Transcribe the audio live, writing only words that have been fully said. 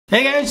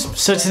Hey guys,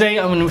 so today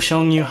I'm going to be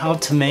showing you how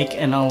to make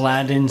an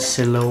Aladdin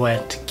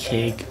Silhouette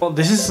Cake. Well,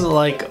 this is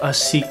like a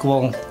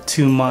sequel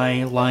to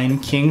my Lion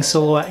King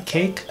Silhouette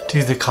Cake.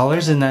 Dude, the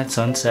colors in that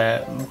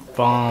sunset,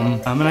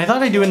 bomb. And I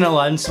thought I'd do an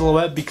Aladdin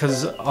Silhouette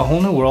because A Whole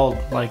New World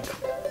like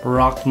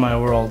rocked my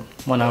world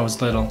when I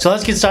was little. So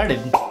let's get started.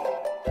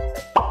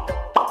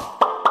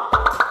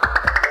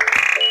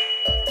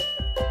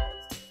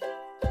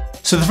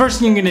 So the first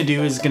thing you're gonna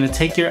do is gonna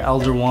take your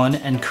Elder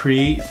Wand and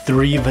create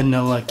 3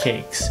 vanilla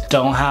cakes.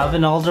 Don't have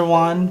an Elder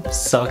Wand?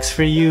 Sucks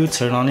for you.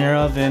 Turn on your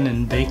oven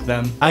and bake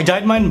them. I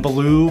dyed mine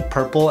blue,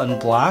 purple, and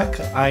black.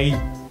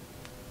 I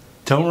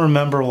don't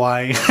remember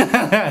why.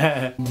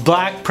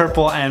 Black,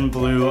 purple, and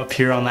blue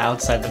appear on the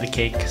outside of the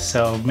cake,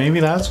 so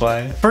maybe that's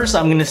why. First,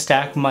 I'm gonna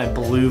stack my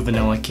blue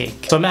vanilla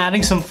cake. So I'm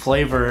adding some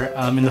flavor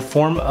in the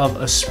form of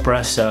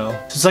espresso.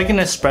 So it's like an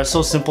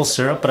espresso simple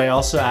syrup, but I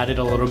also added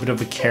a little bit of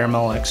a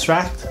caramel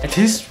extract. It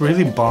tastes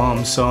really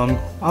bomb, so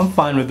I'm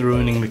fine with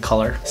ruining the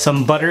color.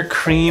 Some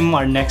buttercream,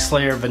 our next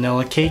layer of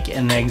vanilla cake,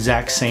 and the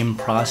exact same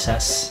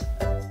process.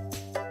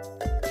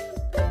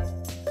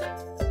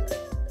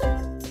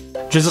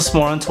 Drizzle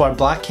some more onto our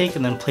black cake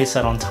and then place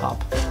that on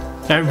top.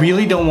 Now I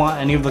really don't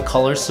want any of the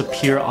colors to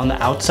appear on the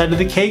outside of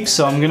the cake,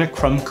 so I'm gonna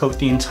crumb coat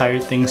the entire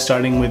thing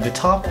starting with the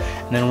top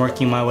and then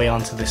working my way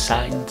onto the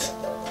sides.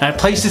 And I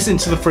placed this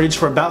into the fridge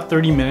for about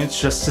 30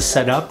 minutes just to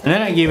set up, and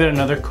then I gave it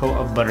another coat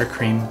of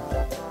buttercream.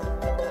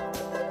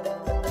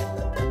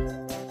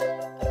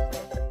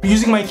 I'm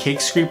using my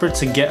cake scraper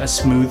to get a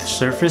smooth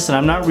surface, and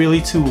I'm not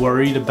really too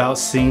worried about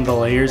seeing the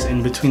layers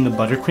in between the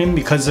buttercream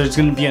because there's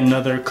gonna be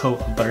another coat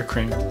of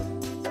buttercream.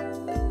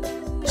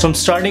 So I'm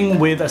starting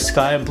with a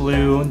sky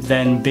blue,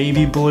 then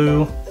baby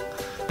blue,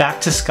 back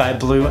to sky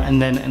blue,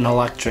 and then an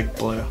electric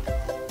blue.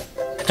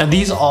 Now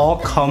these all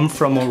come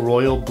from a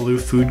royal blue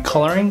food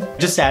coloring.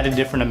 Just added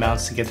different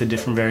amounts to get the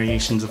different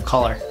variations of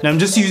color. Now I'm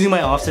just using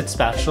my offset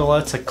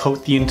spatula to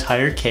coat the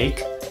entire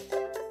cake.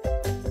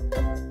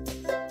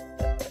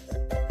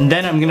 And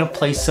then I'm gonna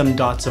place some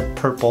dots of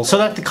purple so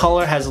that the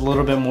color has a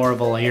little bit more of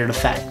a layered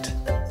effect.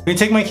 I'm gonna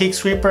take my cake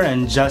scraper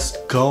and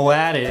just go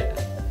at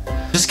it.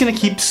 Just gonna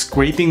keep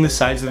scraping the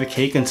sides of the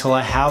cake until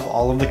I have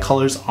all of the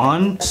colors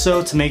on,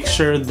 so to make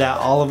sure that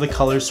all of the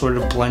colors sort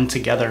of blend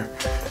together.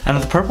 And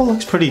the purple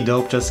looks pretty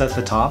dope just at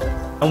the top.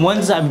 And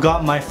once I've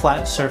got my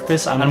flat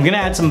surface, I'm gonna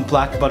add some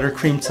black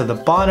buttercream to the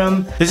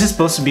bottom. This is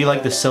supposed to be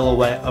like the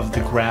silhouette of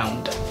the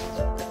ground.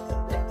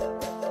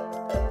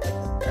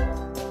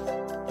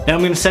 Now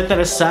I'm gonna set that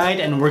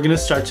aside and we're gonna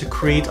start to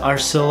create our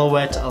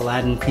silhouette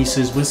Aladdin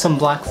pieces with some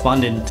black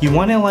fondant. You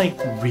want it like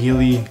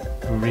really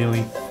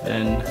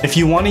thin. If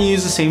you want to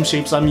use the same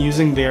shapes I'm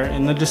using, they're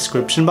in the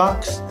description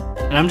box.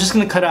 And I'm just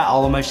gonna cut out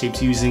all of my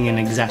shapes using an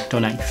X-Acto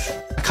knife.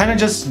 I kind of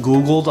just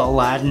googled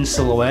Aladdin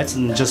silhouettes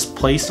and just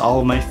placed all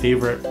of my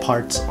favorite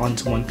parts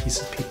onto one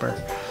piece of paper.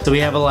 So we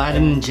have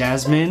Aladdin and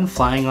Jasmine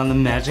flying on the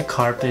magic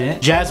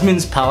carpet.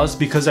 Jasmine's palace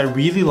because I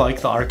really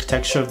like the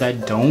architecture of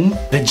that dome.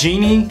 The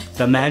genie,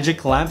 the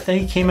magic lamp that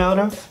he came out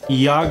of.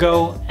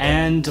 Iago,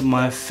 and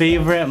my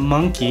favorite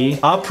monkey,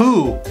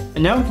 Apu.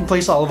 And now we can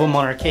place all of them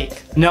on our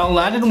cake. Now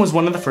Aladdin was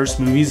one of the first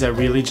movies that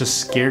really just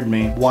scared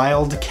me.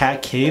 Wild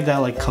cat cave that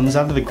like comes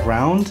out of the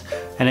ground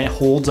and it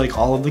holds like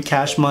all of the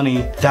cash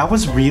money. That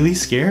was really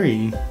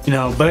scary, you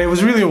know, but it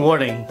was really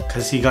rewarding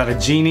because he got a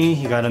genie,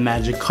 he got a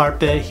magic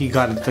carpet, he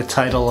got the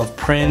title of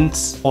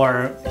Prince,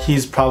 or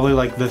he's probably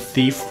like the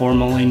thief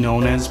formerly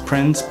known as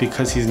Prince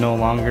because he's no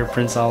longer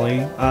Prince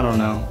Ali. I don't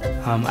know.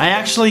 I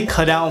actually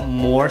cut out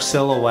more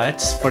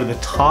silhouettes for the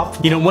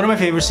top. You know, one of my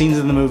favorite scenes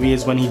in the movie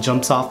is when he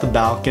jumps off the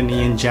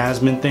balcony and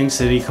Jasmine thinks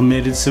that he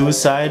committed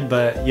suicide,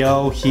 but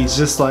yo, he's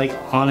just like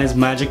on his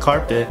magic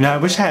carpet. Now I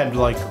wish I had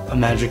like a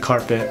magic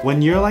carpet.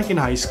 When you're like in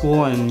high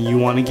school and you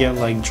want to get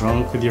like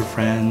drunk with your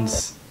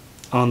friends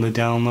on the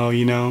down low,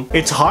 you know,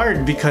 it's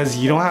hard because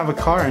you don't have a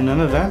car and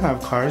none of them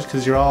have cars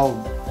because you're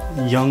all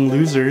young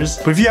losers.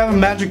 But if you have a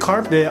magic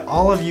carpet,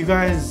 all of you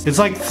guys, it's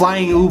like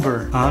flying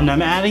Uber.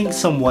 I'm adding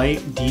some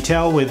white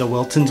detail with a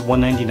Wilton's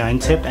 199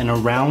 tip and a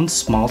round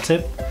small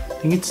tip. I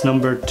think it's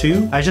number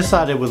 2. I just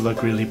thought it would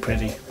look really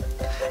pretty.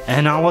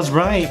 And I was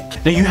right.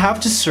 Now you have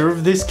to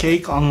serve this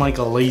cake on like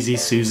a Lazy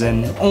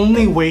Susan. The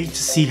only way to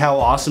see how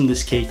awesome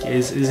this cake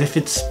is if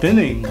it's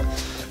spinning.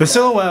 The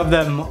silhouette of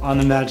them on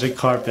the magic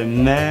carpet,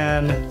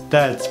 man,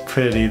 that's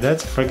pretty.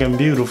 That's freaking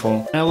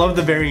beautiful. And I love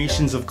the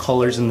variations of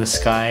colors in the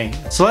sky.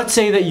 So let's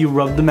say that you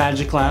rub the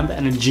magic lamp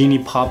and a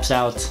genie pops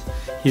out.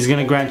 He's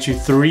gonna grant you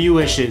 3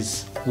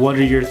 wishes. What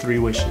are your 3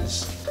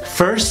 wishes?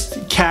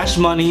 First, cash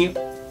money.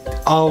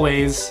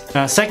 Always.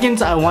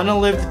 Second, I want to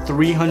live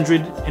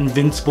 300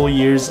 invincible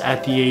years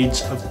at the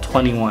age of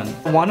 21.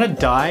 I want to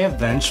die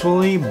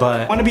eventually,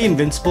 but I want to be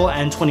invincible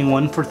and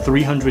 21 for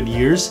 300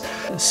 years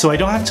so I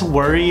don't have to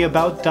worry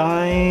about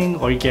dying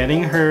or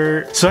getting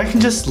hurt, so I can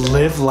just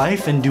live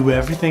life and do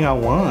everything I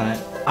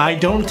want. I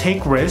don't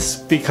take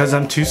risks because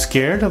I'm too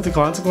scared of the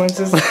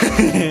consequences.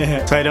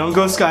 So I don't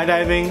go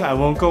skydiving, I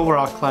won't go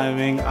rock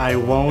climbing, I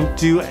won't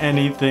do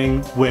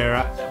anything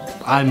where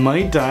I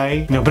might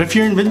die. No, but if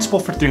you're invincible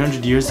for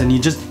 300 years, then you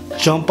just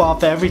jump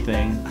off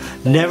everything.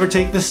 Never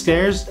take the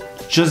stairs,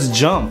 just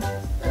jump.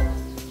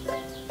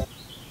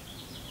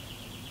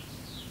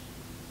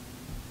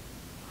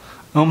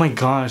 Oh my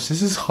gosh,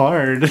 this is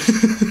hard.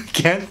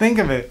 Can't think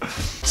of it.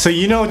 So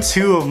you know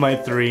 2 of my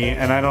 3,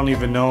 and I don't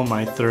even know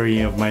my 3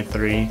 of my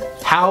 3.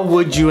 How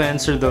would you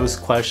answer those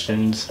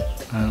questions?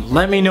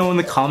 Let me know in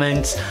the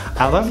comments.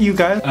 I love you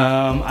guys.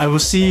 I will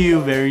see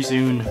you very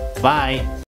soon. Bye.